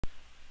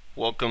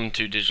Welcome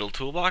to Digital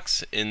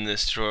Toolbox. In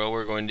this tutorial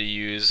we're going to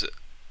use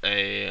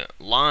a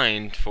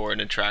line for an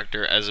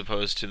attractor as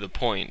opposed to the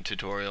point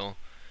tutorial.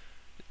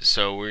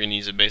 So we're going to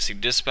use a basic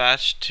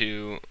dispatch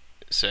to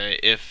say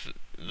if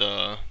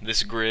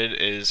this grid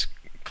is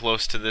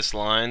close to this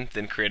line,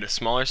 then create a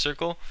smaller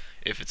circle.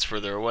 If it's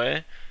further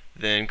away,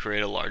 then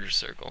create a larger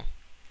circle.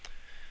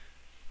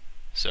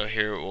 So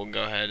here we'll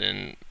go ahead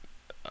and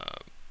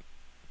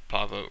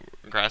pop a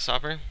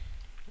grasshopper,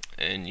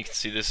 and you can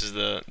see this is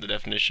the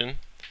definition.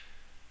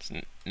 It's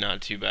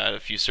not too bad. A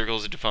few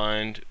circles are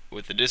defined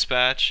with the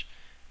dispatch,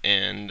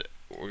 and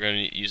we're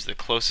going to use the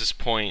closest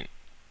point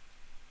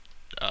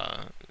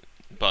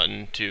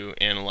button to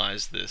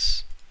analyze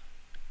this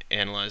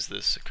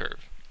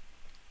curve.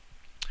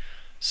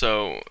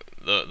 So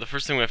the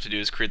first thing we have to do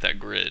is create that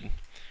grid.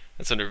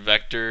 That's under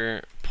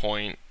vector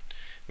point.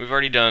 We've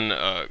already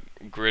done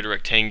grid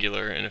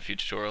rectangular in a few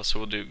tutorials, so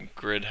we'll do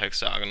grid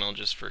hexagonal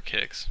just for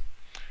kicks.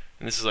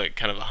 And this is like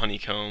kind of a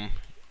honeycomb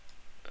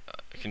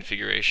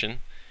configuration.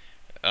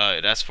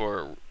 It asks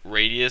for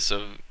radius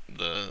of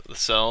the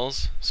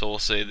cells, so we'll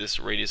say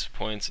this radius of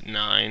points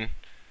 9,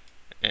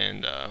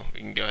 and we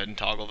can go ahead and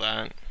toggle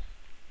that.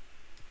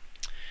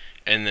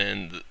 And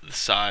then the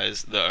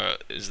size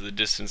is the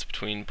distance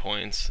between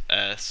points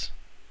s,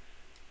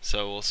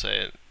 so we'll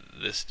say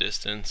this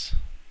distance.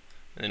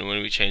 And then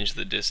when we change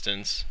the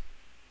distance,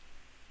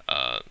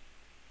 the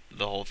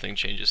whole thing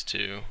changes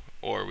too,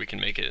 or we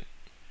can make it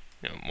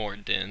more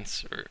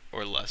dense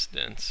or less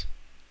dense,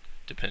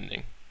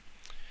 depending.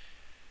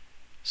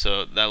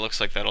 So that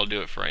looks like that'll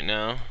do it for right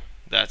now.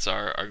 That's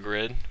our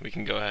grid. We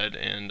can go ahead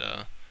and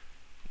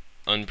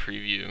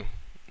unpreview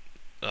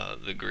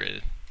the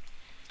grid.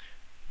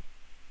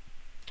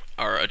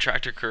 Our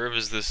attractor curve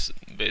is this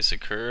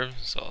basic curve,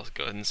 so I'll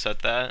go ahead and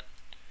set that.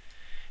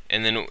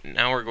 And then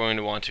now we're going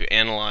to want to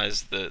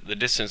analyze the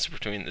distance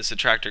between this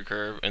attractor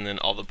curve and then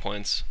all the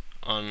points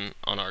on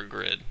our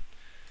grid.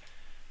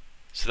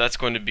 So that's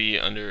going to be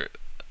under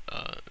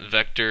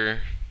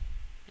vector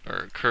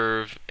or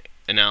curve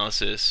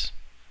analysis,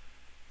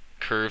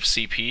 curve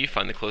CP,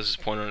 find the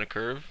closest point on a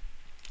curve.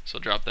 So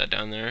I'll drop that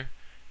down there.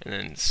 And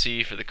then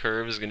C for the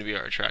curve is going to be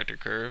our attractor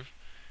curve.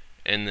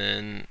 And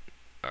then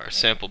our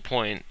sample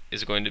point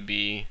is going to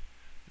be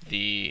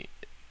the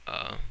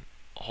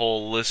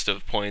whole list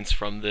of points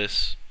from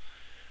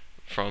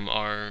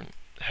our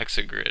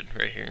hexagrid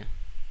right here.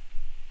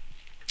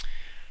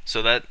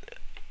 So that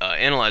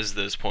analyzes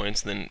those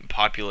points and then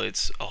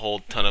populates a whole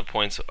ton of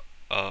points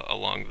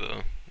along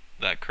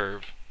that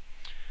curve.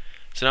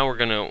 So now we're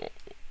going to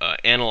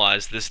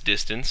analyze this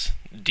distance.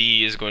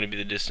 D is going to be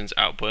the distance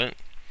output,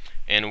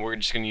 and we're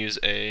just going to use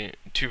a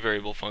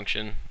two-variable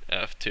function,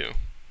 f2.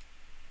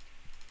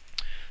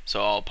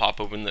 So I'll pop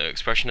open the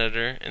expression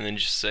editor and then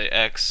just say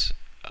x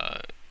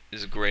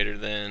is greater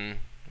than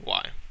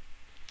y.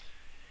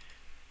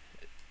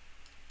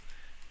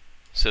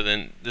 So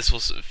then this will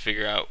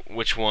figure out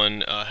which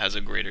one has a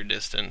greater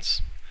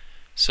distance.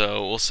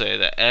 So we'll say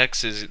that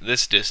x is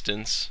this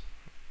distance.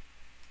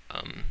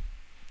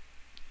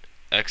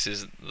 X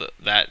is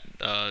that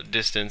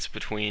distance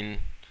between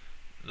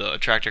the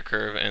attractor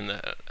curve and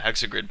the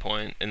hexagrid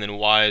point, and then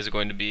y is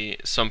going to be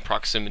some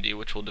proximity,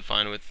 which we'll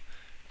define with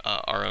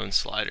our own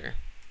slider.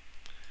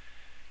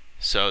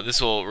 So this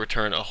will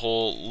return a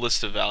whole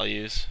list of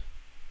values,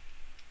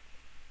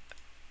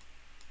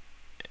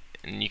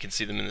 and you can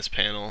see them in this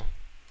panel.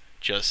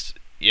 Just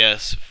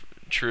yes,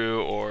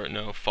 true, or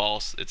no,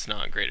 false, it's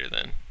not greater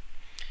than.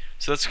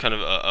 So that's kind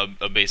of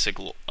a basic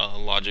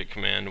logic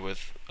command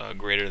with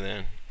greater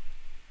than.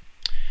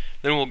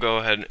 Then we'll go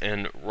ahead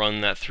and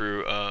run that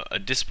through a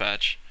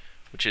dispatch,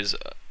 which is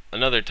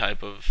another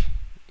type of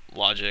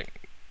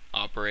logic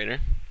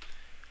operator.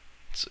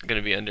 It's going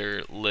to be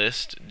under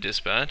list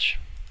dispatch,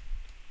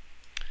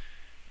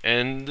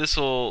 and this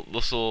will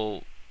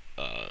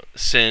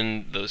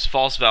send those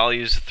false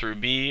values through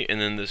B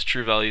and then those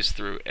true values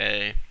through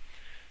A.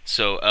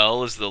 So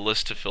L is the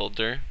list to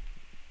filter,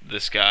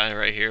 this guy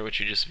right here, which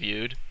you just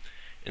viewed,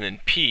 and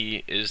then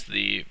P is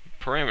the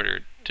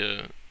parameter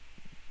to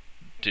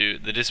do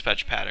the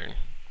dispatch pattern,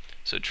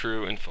 so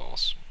true and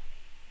false.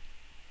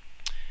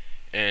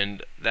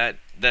 And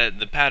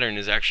the pattern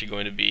is actually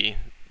going to be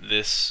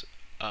this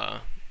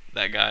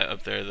that guy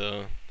up there,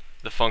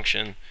 the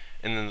function,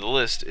 and then the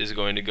list is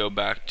going to go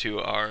back to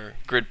our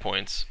grid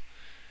points.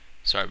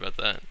 Sorry about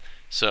that.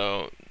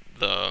 So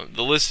the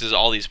list is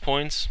all these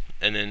points,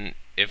 and then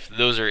if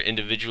those are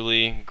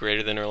individually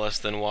greater than or less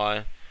than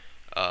y,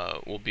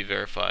 will be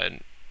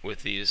verified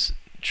with these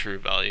true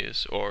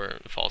values or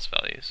false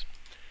values.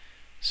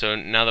 So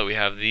now that we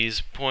have these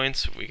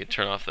points, we can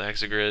turn off the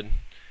hexagrid,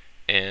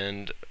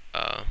 and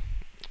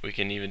we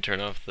can even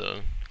turn off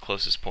the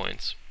closest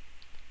points.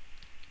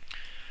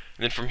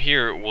 And then from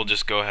here, we'll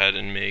just go ahead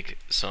and make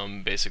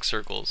some basic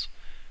circles.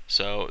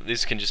 So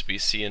these can just be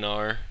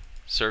CNR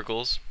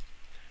circles.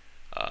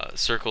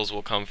 Circles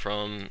will come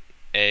from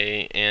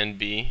A and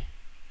B,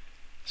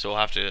 so we'll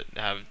have to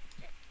have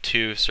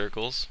two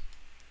circles.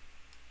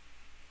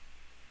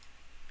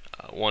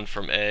 One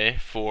from A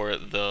for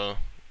the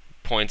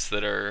points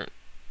that are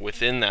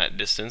within that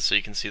distance, so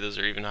you can see those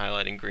are even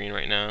highlighting green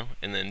right now,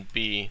 and then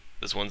B,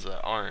 those ones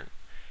that aren't,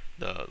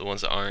 the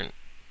ones that aren't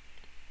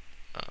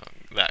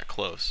that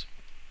close.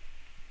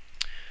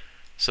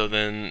 So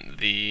then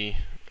the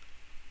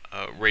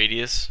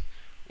radius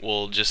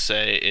we'll just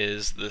say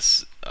is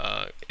this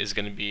is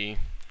going to be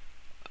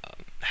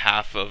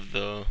half of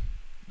the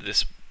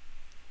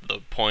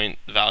point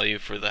value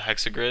for the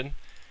hexagrid.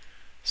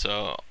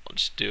 So I'll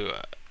just do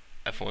a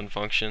f1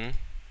 function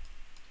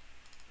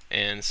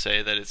and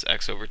say that it's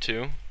x over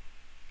 2,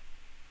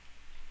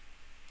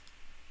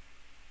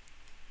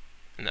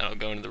 and that'll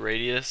go into the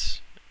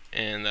radius,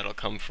 and that'll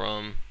come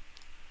from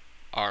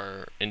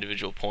our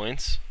individual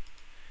points,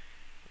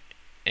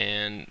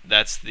 and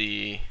that's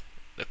the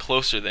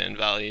closer than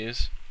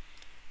values,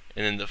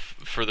 and then the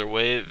further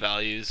away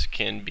values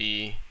can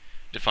be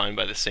defined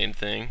by the same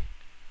thing.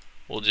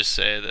 We'll just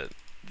say that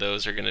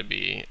those are going to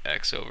be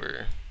x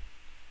over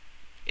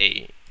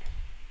 8,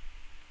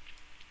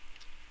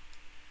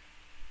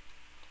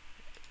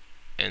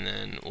 and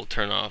then we'll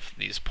turn off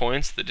these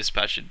points, the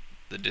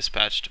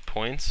dispatched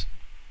points,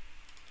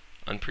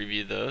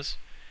 unpreview those,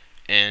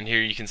 and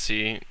here you can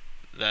see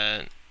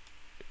that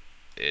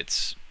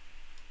it's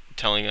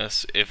telling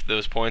us if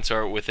those points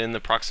are within the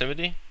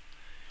proximity,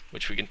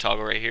 which we can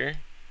toggle right here,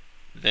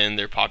 then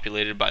they're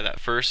populated by that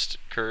first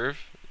curve,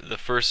 the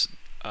first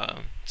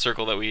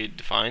circle that we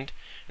defined,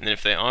 and then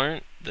if they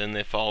aren't, then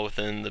they fall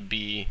within the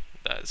B,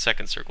 that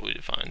second circle we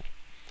defined.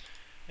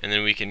 And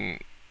then we can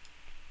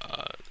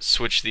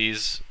switch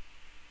these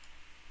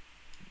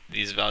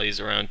values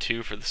around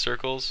too for the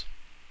circles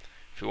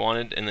if we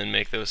wanted, and then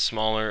make those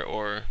smaller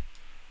or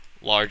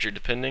larger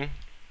depending.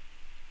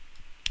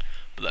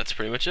 But that's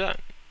pretty much it.